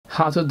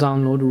how to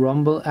download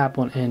Rumble app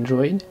on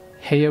Android.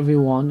 Hey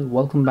everyone,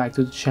 welcome back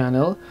to the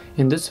channel.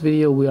 In this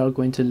video we are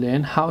going to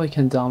learn how we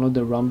can download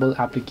the Rumble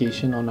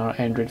application on our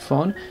Android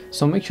phone,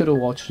 so make sure to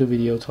watch the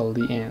video till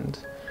the end.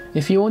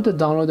 If you want to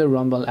download the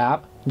Rumble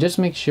app, just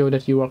make sure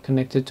that you are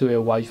connected to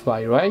a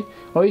Wi-Fi, right?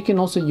 Or you can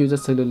also use a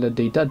cellular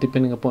data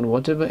depending upon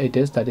whatever it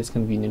is that is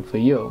convenient for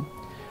you.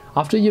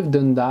 After you've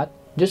done that,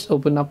 just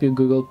open up your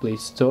Google Play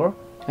Store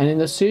and in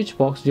the search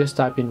box just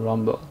type in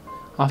Rumble.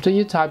 After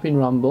you type in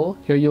Rumble,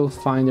 here you'll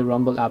find the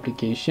Rumble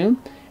application,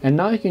 and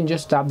now you can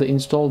just tap the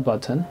install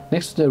button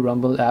next to the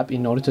Rumble app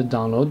in order to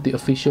download the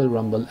official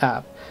Rumble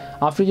app.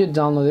 After you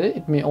download it,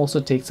 it may also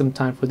take some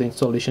time for the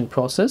installation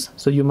process,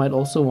 so you might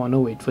also want to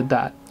wait for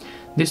that.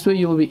 This way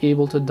you will be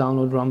able to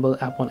download Rumble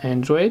app on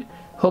Android.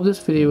 Hope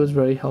this video was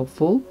very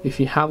helpful. If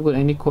you have got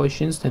any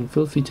questions, then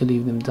feel free to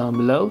leave them down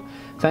below.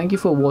 Thank you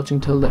for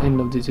watching till the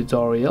end of the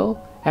tutorial,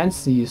 and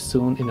see you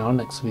soon in our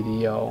next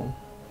video.